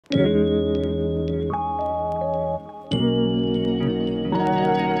Welcome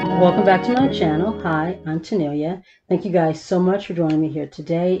back to my channel. Hi, I'm Tanealia. Thank you guys so much for joining me here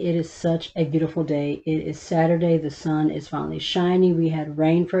today. It is such a beautiful day. It is Saturday. The sun is finally shining. We had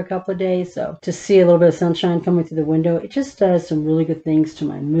rain for a couple of days, so to see a little bit of sunshine coming through the window, it just does some really good things to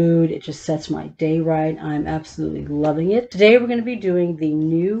my mood. It just sets my day right. I'm absolutely loving it. Today we're going to be doing the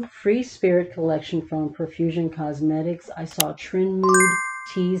new Free Spirit collection from Profusion Cosmetics. I saw Trend Mood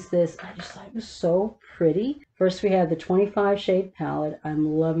tease this. I just thought it was so pretty. First, we have the 25 shade palette. I'm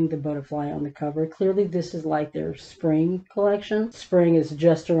loving the butterfly on the cover. Clearly, this is like their spring collection. Spring is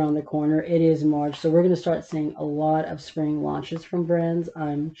just around the corner. It is March, so we're going to start seeing a lot of spring launches from brands,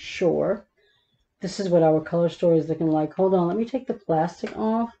 I'm sure. This is what our color story is looking like. Hold on, let me take the plastic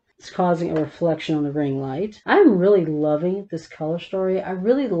off. It's causing a reflection on the ring light. I'm really loving this color story. I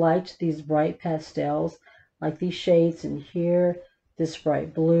really liked these bright pastels, like these shades in here. This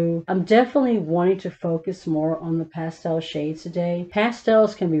bright blue. I'm definitely wanting to focus more on the pastel shades today.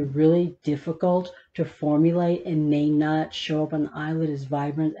 Pastels can be really difficult to formulate and may not show up on the eyelid as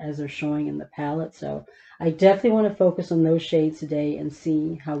vibrant as they're showing in the palette. So I definitely want to focus on those shades today and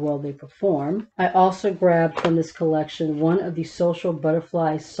see how well they perform. I also grabbed from this collection one of the Social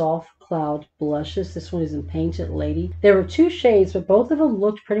Butterfly Soft Cloud blushes. This one is in Painted Lady. There were two shades, but both of them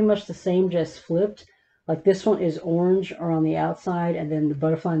looked pretty much the same, just flipped. Like this one is orange or on the outside, and then the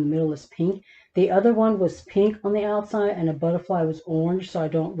butterfly in the middle is pink. The other one was pink on the outside, and the butterfly was orange, so I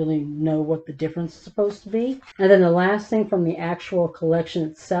don't really know what the difference is supposed to be. And then the last thing from the actual collection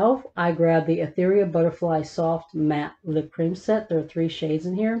itself, I grabbed the Ethereal Butterfly Soft Matte Lip Cream Set. There are 3 shades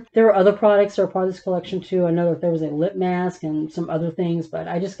in here. There were other products that are part of this collection too. I know that there was a lip mask and some other things, but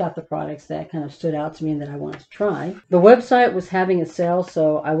I just got the products that kind of stood out to me and that I wanted to try. The website was having a sale,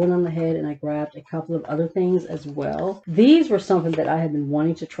 so I went on ahead and I grabbed a couple of other things as well. These were something that I had been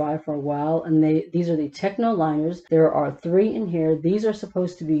wanting to try for a while, and these are the Techno liners. There are 3 in here. These are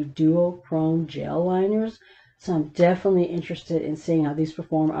supposed to be duochrome gel liners, so I'm definitely interested in seeing how these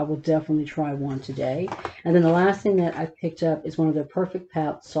perform. I will definitely try one today. And then the last thing that I picked up is one of their Perfect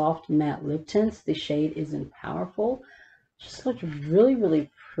Pout Soft Matte Lip Tints. The shade is in Powerful. Just looks really,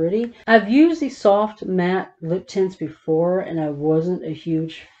 really pretty. I've used these soft matte lip tints before, and I wasn't a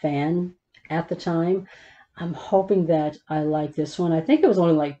huge fan at the time. I'm hoping that I like this one. I think it was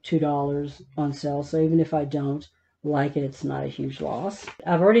only like $2 on sale, so even if I don't like it, it's not a huge loss.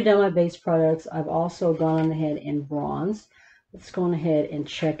 I've already done my base products. I've also gone on ahead and bronze. Let's go on ahead and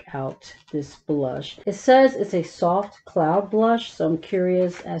check out this blush. It says it's a soft cloud blush, so I'm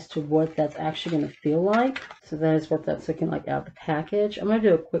curious as to what that's actually going to feel like. So that is what that's looking like out of the package. I'm going to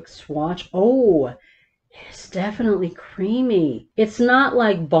do a quick swatch. Oh, it's definitely creamy. It's not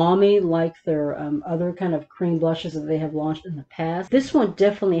like balmy like their other kind of cream blushes that they have launched in the past. This one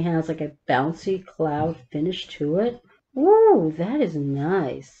definitely has like a bouncy cloud finish to it. Ooh, that is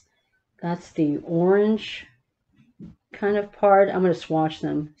nice. That's the orange kind of part. I'm going to swatch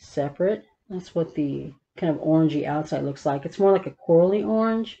them separate. That's what the kind of orangey outside looks like. It's more like a corally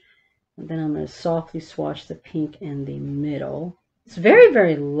orange. And then I'm going to softly swatch the pink in the middle. It's very,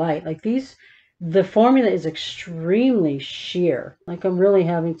 very light. Like these... The formula is extremely sheer. Like I'm really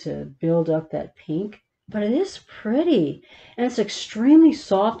having to build up that pink. But it is pretty. And it's extremely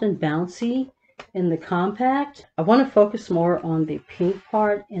soft and bouncy in the compact. I want to focus more on the pink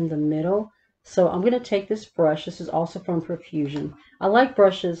part in the middle. So I'm going to take this brush. This is also from Profusion. I like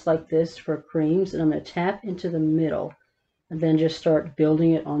brushes like this for creams. And I'm going to tap into the middle. And then just start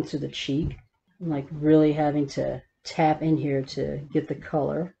building it onto the cheek. I'm like really having to tap in here to get the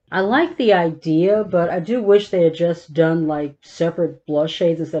color. I like the idea, but I do wish they had just done like separate blush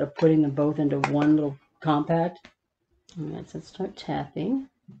shades instead of putting them both into one little compact. Alright, so let's start tapping.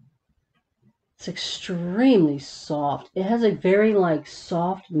 It's extremely soft. It has a very like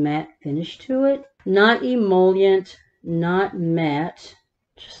soft matte finish to it. Not emollient, not matte,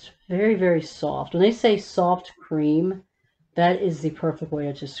 just very, very soft. When they say soft cream, that is the perfect way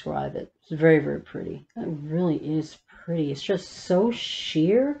to describe it. It's very, very pretty. It really is pretty. It's just so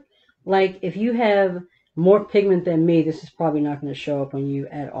sheer. Like if you have more pigment than me, this is probably not going to show up on you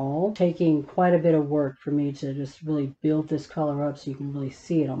at all. Taking quite a bit of work for me to just really build this color up so you can really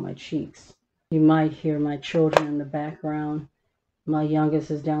see it on my cheeks. You might hear my children in the background. My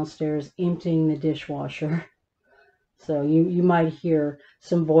youngest is downstairs emptying the dishwasher. So you might hear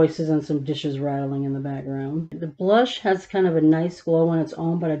some voices and some dishes rattling in the background. The blush has kind of a nice glow on its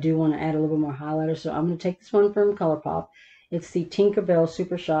own, but I do want to add a little bit more highlighter. So I'm going to take this one from ColourPop. It's the Tinkerbell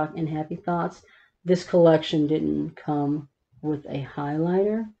Super Shock and Happy Thoughts. This collection didn't come with a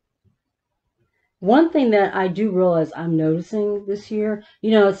highlighter. One thing that I do realize I'm noticing this year, you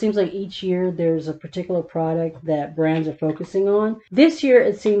know, it seems like each year there's a particular product that brands are focusing on. This year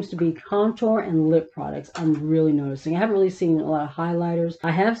it seems to be contour and lip products. I'm really noticing. I haven't really seen a lot of highlighters. I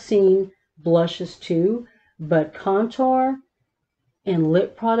have seen blushes too, but contour and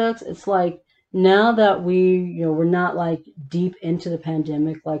lip products, it's like now that we're not like deep into the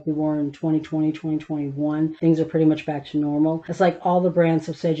pandemic like we were in 2020, 2021, things are pretty much back to normal. It's like all the brands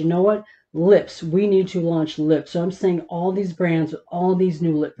have said, you know what? Lips, we need to launch lips. So I'm seeing all these brands with all these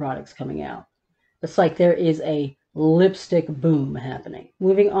new lip products coming out. It's like there is a lipstick boom happening.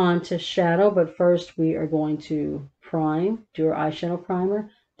 Moving on to shadow, but first we are going to do our eyeshadow primer.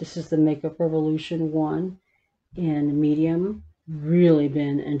 This is the Makeup Revolution one in medium. Really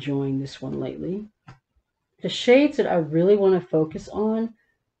been enjoying this one lately. The shades that I really want to focus on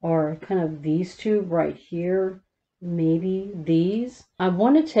are kind of these two right here, maybe these. I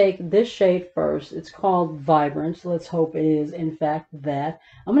want to take this shade first. It's called Vibrant. Let's hope it is in fact that.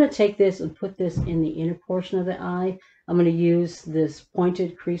 I'm going to take this and put this in the inner portion of the eye. I'm going to use this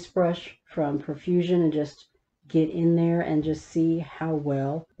pointed crease brush from Profusion and just get in there and just see how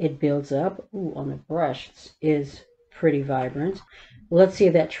well it builds up. Ooh, on the brush is pretty vibrant. Let's see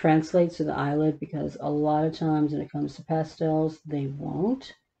if that translates to the eyelid, because a lot of times when it comes to pastels, they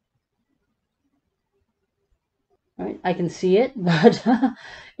won't. All right, I can see it, but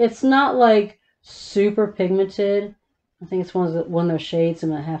it's not like super pigmented. I think it's one of those shades I'm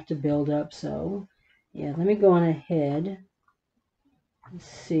going to have to build up. So yeah, let me go on ahead. Let's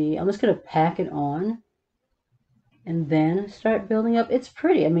see. I'm just going to pack it on and then start building up. It's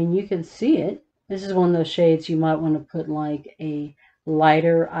pretty. I mean, you can see it. This is one of those shades you might want to put like a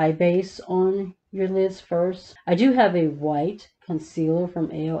lighter eye base on your lids first. I do have a white concealer from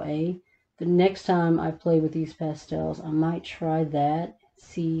AOA. The next time I play with these pastels, I might try that,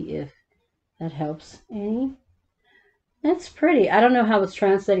 see if that helps any. That's pretty. I don't know how it's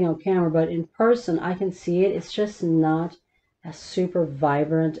translating on camera, but in person I can see it. It's just not as super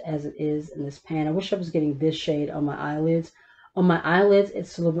vibrant as it is in this pan. I wish I was getting this shade on my eyelids. On my eyelids,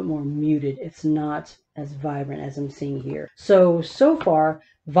 it's a little bit more muted. It's not as vibrant as I'm seeing here. So far,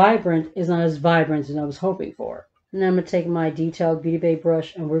 vibrant is not as vibrant as I was hoping for. And then I'm going to take my detailed Beauty Bay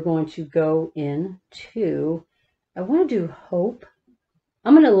brush and we're going to go into, I want to do Hope.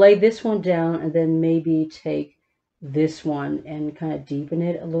 I'm going to lay this one down and then maybe take this one and kind of deepen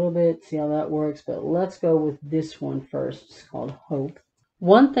it a little bit, see how that works. But let's go with this one first. It's called Hope.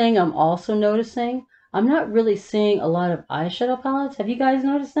 One thing I'm also noticing, I'm not really seeing a lot of eyeshadow palettes. Have you guys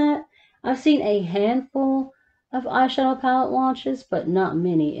noticed that? I've seen a handful of eyeshadow palette launches, but not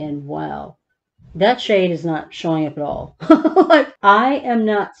many. And wow, that shade is not showing up at all. Like, I am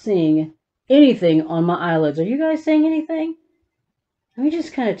not seeing anything on my eyelids. Are you guys seeing anything? Let me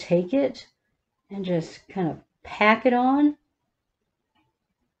just kind of take it and just kind of pack it on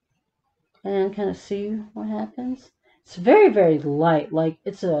and kind of see what happens. It's very, very light. Like,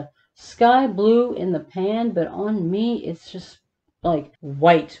 it's a sky blue in the pan, but on me, it's just like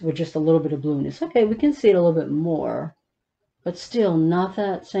white with just a little bit of blueness. Okay, we can see it a little bit more, but still not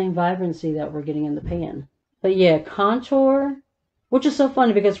that same vibrancy that we're getting in the pan. But yeah, contour, which is so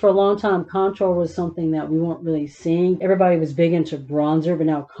funny because for a long time, contour was something that we weren't really seeing. Everybody was big into bronzer, but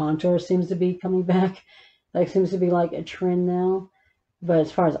now contour seems to be coming back. Like, seems to be like a trend now. But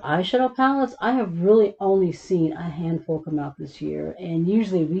as far as eyeshadow palettes, I have really only seen a handful come out this year. And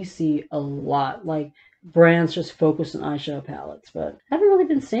usually we see a lot, like brands just focus on eyeshadow palettes. But I haven't really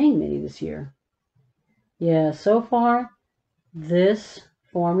been seeing many this year. Yeah, so far, this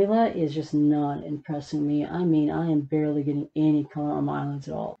formula is just not impressing me. I mean, I am barely getting any color on my eyelids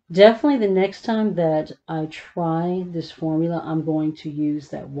at all. Definitely the next time that I try this formula, I'm going to use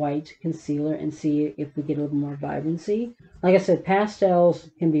that white concealer and see if we get a little more vibrancy. Like I said, pastels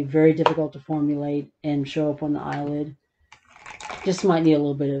can be very difficult to formulate and show up on the eyelid. Just might need a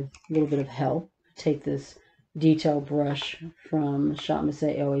little bit of help. Take this detail brush from Shop Miss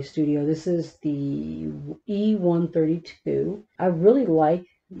AOA Studio. This is the E132. I really like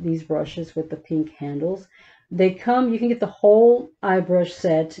these brushes with the pink handles. They come, you can get the whole eye brush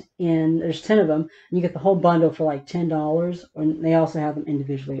set in, there's 10 of them, and you get the whole bundle for like $10, and they also have them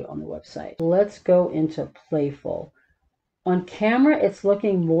individually on the website. Let's go into Playful. On camera, it's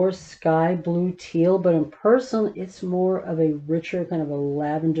looking more sky blue teal, but in person, it's more of a richer kind of a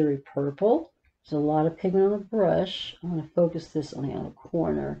lavendery purple. There's a lot of pigment on the brush. I'm going to focus this on the outer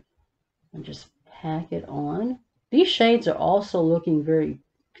corner and just pack it on. These shades are also looking very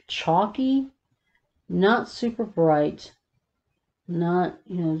chalky, not super bright, not,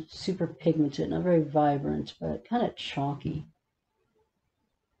 super pigmented, not very vibrant, but kind of chalky.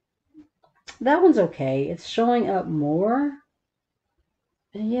 That one's okay. It's showing up more.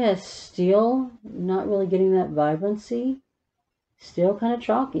 But yeah, still not really getting that vibrancy. Still kind of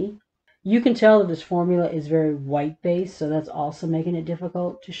chalky. You can tell that this formula is very white based, so that's also making it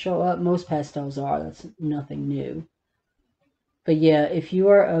difficult to show up. Most pastels are. That's nothing new. But yeah, if you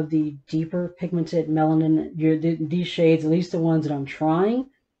are of the deeper pigmented melanin, these shades, at least the ones that I'm trying,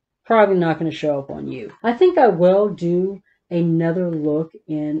 probably not going to show up on you. I think I will do another look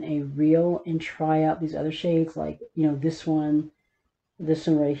in a reel and try out these other shades, like, you know, this one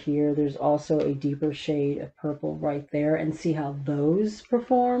right here. There's also a deeper shade of purple right there, and see how those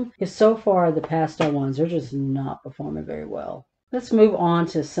perform. Because so far the pastel ones are just not performing very well. Let's move on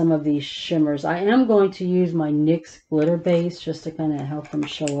to some of these shimmers. I am going to use my NYX glitter base just to kind of help them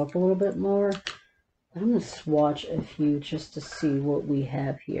show up a little bit more. I'm going to swatch a few just to see what we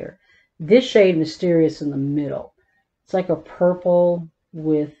have here. This shade, Mysterious, in the middle. It's like a purple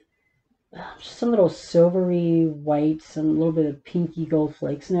with just some little silvery white, some little bit of pinky gold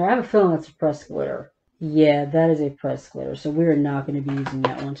flakes in there. I have a feeling that's a pressed glitter. Yeah, that is a pressed glitter, so we're not going to be using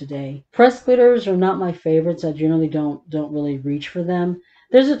that one today. Pressed glitters are not my favorites. I generally don't really reach for them.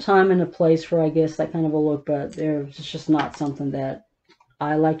 There's a time and a place for, I guess, that kind of a look, but it's just not something that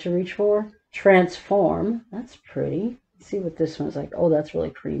I like to reach for. Transform. That's pretty. Let's see what this one's like. Oh, that's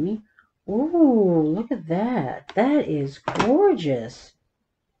really creamy. Ooh, look at that. That is gorgeous.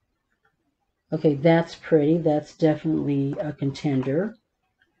 Okay, that's pretty. That's definitely a contender.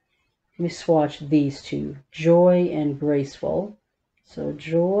 Let me swatch these two. Joy and Graceful. So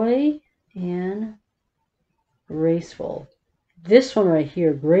Joy and Graceful. This one right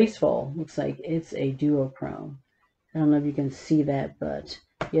here, Graceful, looks like it's a duochrome. I don't know if you can see that, but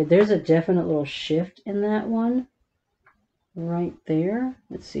yeah, there's a definite little shift in that one right there.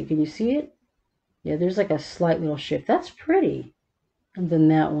 Let's see, can you see it? Yeah, there's like a slight little shift. That's pretty. And then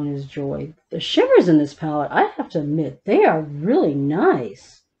that one is Joy. The shimmers in this palette, I have to admit, they are really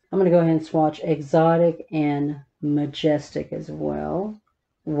nice. I'm going to go ahead and swatch Exotic and Majestic as well.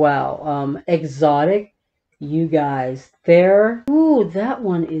 Wow, Exotic, you guys, there. Ooh, that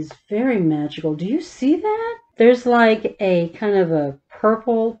one is very magical. Do you see that? There's like a kind of a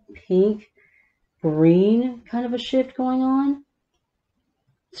purple, pink, green kind of a shift going on.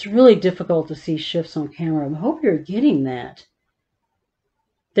 It's really difficult to see shifts on camera. I hope you're getting that.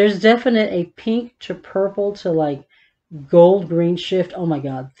 There's definite a pink to purple to like gold green shift. Oh my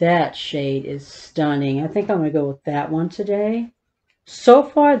god, that shade is stunning. I think I'm going to go with that one today. So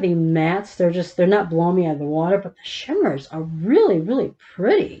far the mattes, they're not blowing me out of the water, but the shimmers are really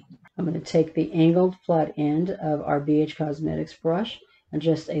pretty. I'm going to take the angled flat end of our BH Cosmetics brush and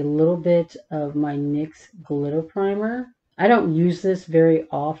just a little bit of my NYX glitter primer. I don't use this very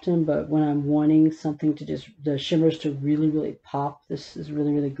often, but when I'm wanting something to just, the shimmers to really pop, this is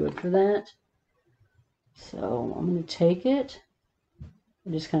really good for that. So I'm going to take it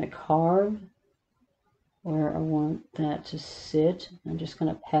and just kind of carve where I want that to sit. I'm just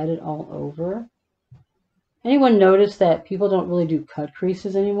going to pat it all over. Anyone notice that people don't really do cut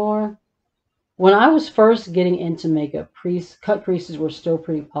creases anymore? When I was first getting into makeup, cut creases were still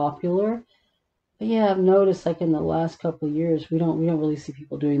pretty popular. But yeah, I've noticed like in the last couple of years, we don't really see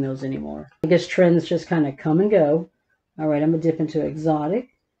people doing those anymore. I guess trends just kind of come and go. All right, I'm going to dip into Exotic.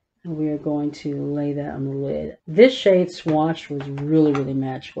 And we are going to lay that on the lid. This shade swatched was really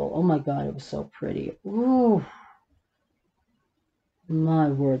magical. Oh my god, it was so pretty. Ooh. My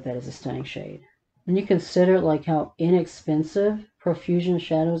word, that is a stunning shade. When you consider like how inexpensive Profusion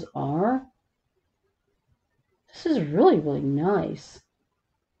shadows are, this is really nice.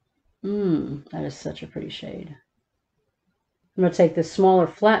 That is such a pretty shade. I'm going to take this smaller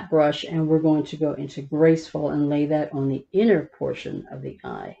flat brush and we're going to go into Graceful and lay that on the inner portion of the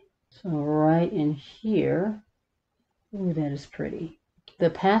eye. So right in here, ooh, that is pretty. The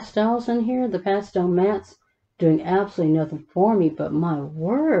pastels in here, the pastel mattes, doing absolutely nothing for me, but my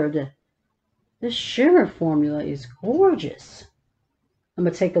word, this shimmer formula is gorgeous. I'm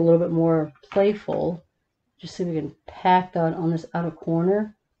going to take a little bit more Playful, just so we can pack that on this outer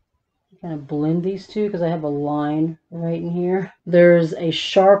corner. Kind of blend these two because I have a line right in here. There's a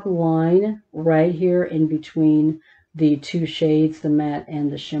sharp line right here in between the two shades, the matte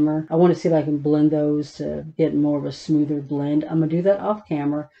and the shimmer. I want to see if I can blend those to get more of a smoother blend. I'm going to do that off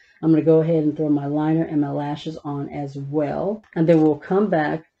camera. I'm going to go ahead and throw my liner and my lashes on as well. And then we'll come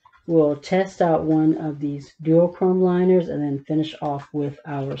back. We'll test out one of these duochrome liners and then finish off with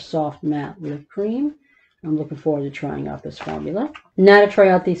our soft matte lip cream. I'm looking forward to trying out this formula. Now to try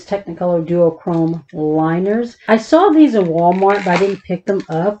out these Technicolor Duochrome liners. I saw these in Walmart, but I didn't pick them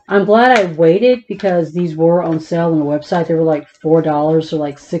up. I'm glad I waited because these were on sale on the website. They were like $4, so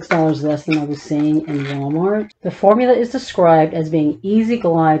like $6 less than I was seeing in Walmart. The formula is described as being easy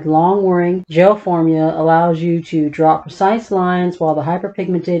glide, long wearing gel formula, allows you to draw precise lines while the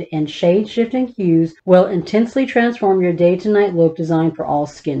hyperpigmented and shade shifting hues will intensely transform your day to night look, designed for all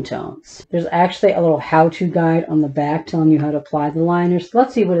skin tones. There's actually a little how-to guide on the back telling you how to apply the liners.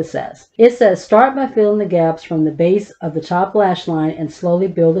 Let's see what it says. It says, start by filling the gaps from the base of the top lash line and slowly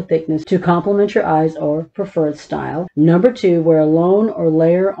build a thickness to complement your eyes or preferred style. Number 2, wear alone or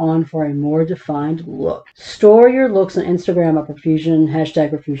layer on for a more defined look. Store your looks on Instagram at Profusion,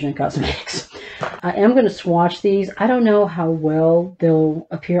 #Profusion Cosmetics. I am going to swatch these. I don't know how well they'll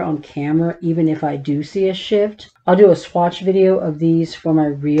appear on camera, even if I do see a shift. I'll do a swatch video of these for my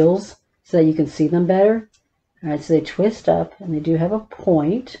reels so that you can see them better. All right, so they twist up and they do have a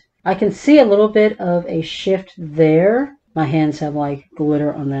point. I can see a little bit of a shift there. My hands have like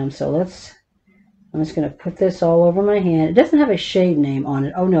glitter on them, so I'm just going to put this all over my hand. It doesn't have a shade name on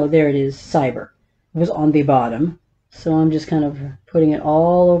it. Oh no, there it is, Cyber. It was on the bottom. So I'm just kind of putting it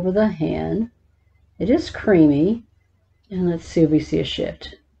all over the hand. It is creamy. And let's see if we see a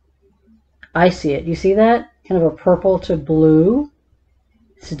shift. I see it. You see that? Kind of a purple to blue.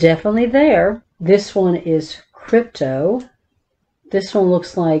 It's definitely there. This one is Crypto. This one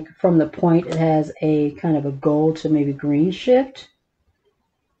looks like from the point it has a kind of a gold to maybe green shift.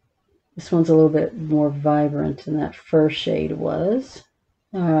 This one's a little bit more vibrant than that first shade was.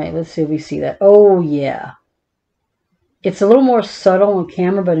 All right, let's see if we see that. Oh yeah. It's a little more subtle on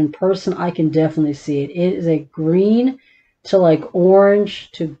camera, but in person I can definitely see it. It is a green to like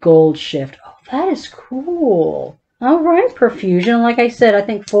orange to gold shift. Oh, that is cool. All right, Profusion. Like I said, I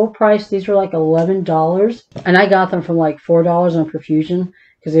think full price, these were like $11. And I got them from like $4 on Profusion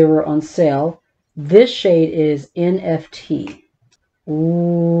because they were on sale. This shade is NFT.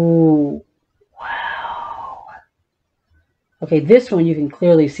 Ooh. Wow. Okay, this one you can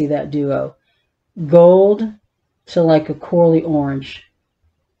clearly see that duo. Gold to like a corally orange.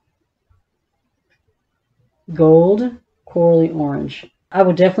 Gold, corally orange. I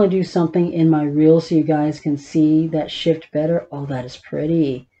will definitely do something in my reel so you guys can see that shift better. Oh, that is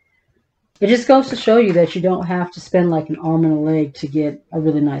pretty. It just goes to show you that you don't have to spend like an arm and a leg to get a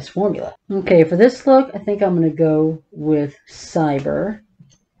really nice formula. Okay, for this look, I think I'm going to go with Cyber.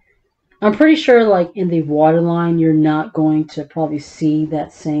 I'm pretty sure like in the waterline, you're not going to probably see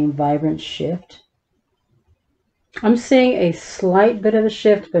that same vibrant shift. I'm seeing a slight bit of a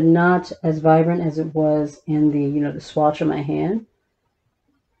shift, but not as vibrant as it was in the, the swatch of my hand.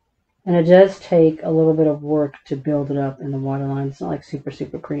 And it does take a little bit of work to build it up in the waterline. It's not like super,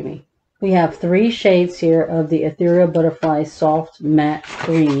 super creamy. We have 3 shades here of the Ethereal Butterfly Soft Matte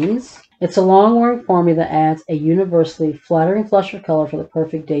Creams. It's a long-wearing formula that adds a universally flattering flush of color for the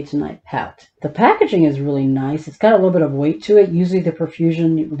perfect day-to-night pout. The packaging is really nice. It's got a little bit of weight to it. Usually the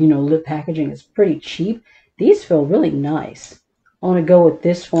Profusion, lip packaging is pretty cheap. These feel really nice. I want to go with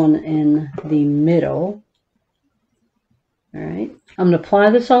this one in the middle. All right, I'm going to apply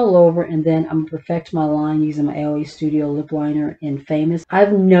this all over, and then I'm going to perfect my line using my AOE Studio lip liner in Famous.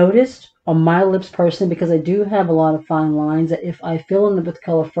 I've noticed on my lips personally, because I do have a lot of fine lines, that if I fill in with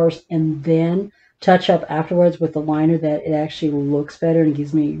color first and then touch up afterwards with the liner, that it actually looks better and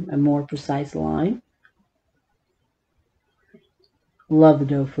gives me a more precise line. Love the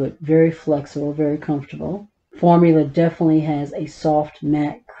doe foot. Very flexible, very comfortable. Formula definitely has a soft,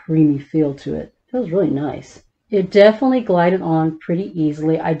 matte, creamy feel to it. Feels really nice. It definitely glided on pretty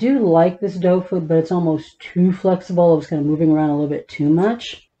easily. I do like this doe foot, but it's almost too flexible. It was kind of moving around a little bit too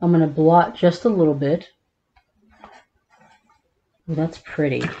much. I'm going to blot just a little bit. Ooh, that's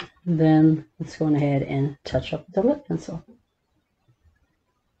pretty. Then let's go ahead and touch up with the lip pencil.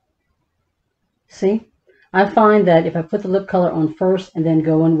 See? I find that if I put the lip color on first and then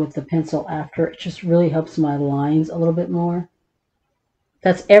go in with the pencil after, it just really helps my lines a little bit more.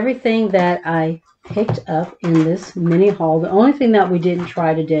 That's everything that I picked up in this mini haul. The only thing that we didn't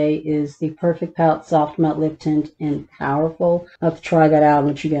try today is the Perfect Pout Soft Matte Lip Tint in Powerful. I'll have to try that out and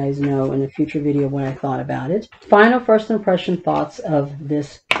let you guys know in a future video what I thought about it. Final first impression thoughts of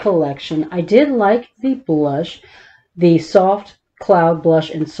this collection. I did like the blush, the Soft Cloud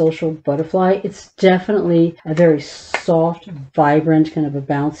Blush in Social Butterfly. It's definitely a very soft, vibrant, kind of a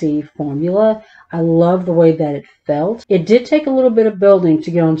bouncy formula. I love the way that it felt. It did take a little bit of building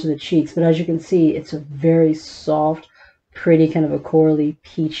to get onto the cheeks, but as you can see, it's a very soft, pretty kind of a corally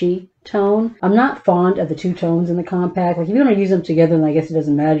peachy tone. I'm not fond of the two tones in the compact. Like if you want to use them together, then I guess it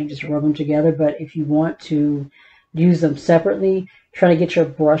doesn't matter. You just rub them together. But if you want to use them separately, try to get your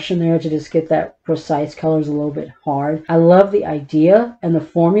brush in there to just get that precise colors a little bit hard. I love the idea, and the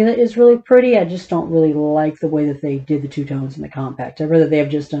formula is really pretty. I just don't really like the way that they did the two tones in the compact. I'd rather they have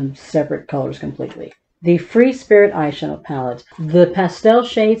just done separate colors completely. The Free Spirit eyeshadow palette. The pastel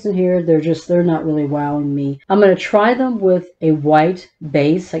shades in here, they're not really wowing me. I'm going to try them with a white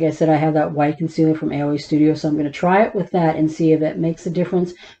base. Like I said, I have that white concealer from AOA Studio, so I'm going to try it with that and see if it makes a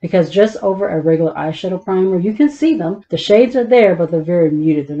difference. Because just over a regular eyeshadow primer, you can see them. The shades are there, but they're very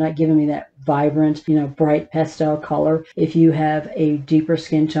muted. They're not giving me that vibrant, bright pastel color. If you have a deeper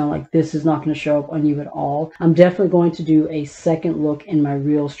skin tone, like this is not going to show up on you at all. I'm definitely going to do a second look in my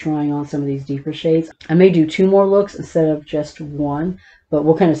reels trying on some of these deeper shades. I may do 2 more looks instead of just 1, but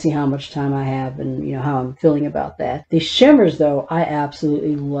we'll kind of see how much time I have and how I'm feeling about that. The shimmers though, I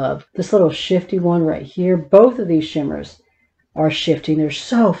absolutely love. This little shifty one right here, both of these shimmers are shifting. They're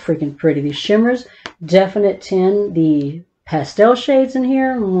so freaking pretty. These shimmers, definite 10. The pastel shades in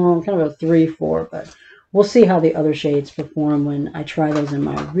here, kind of a 3-4, but we'll see how the other shades perform when I try those in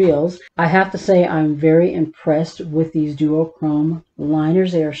my reels. I have to say I'm very impressed with these duochrome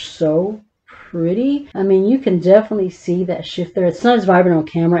liners. They are so pretty. I mean, you can definitely see that shift there. It's not as vibrant on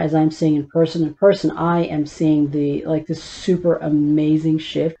camera as I'm seeing in person. In person, I am seeing this super amazing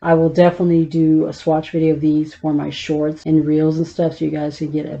shift. I will definitely do a swatch video of these for my shorts and reels and stuff so you guys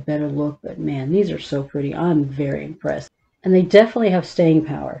can get a better look. But man, these are so pretty. I'm very impressed. And they definitely have staying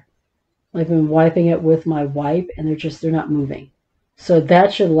power. I've been wiping it with my wipe and they're not moving. So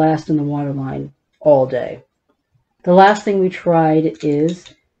that should last in the waterline all day. The last thing we tried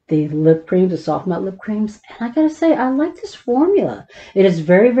is the lip creams, the soft matte lip creams. And I gotta say, I like this formula. It is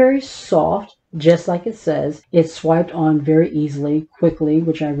very, very soft, just like it says. It's swiped on very easily, quickly,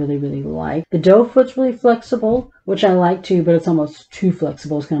 which I really, really like. The doe foot's really flexible, which I like too, but it's almost too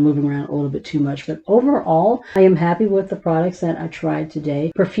flexible. It's kind of moving around a little bit too much. But overall, I am happy with the products that I tried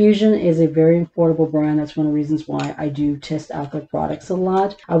today. Profusion is a very affordable brand. That's one of the reasons why I do test out their products a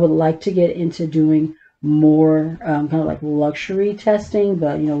lot. I would like to get into doing more kind of like luxury testing,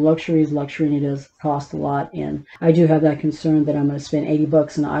 but luxury is luxury and it does cost a lot, and I do have that concern that I'm going to spend 80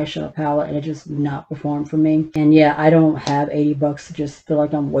 bucks on an eyeshadow palette and it just not perform for me. And yeah, I don't have 80 bucks to just feel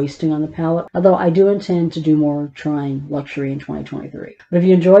like I'm wasting on the palette, although I do intend to do more trying luxury in 2023. But if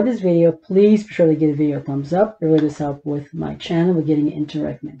you enjoyed this video, please be sure to give the video a thumbs up. It really does help with my channel with getting into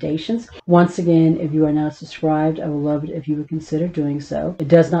recommendations. Once again, if you are not subscribed, I would love it if you would consider doing so. It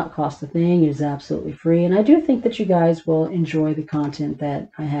does not cost a thing. It is absolutely free. And I do think that you guys will enjoy the content that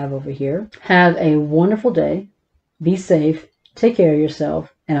I have over here. Have a wonderful day. Be safe. Take care of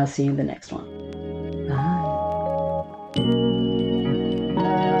yourself. And I'll see you in the next one. Bye.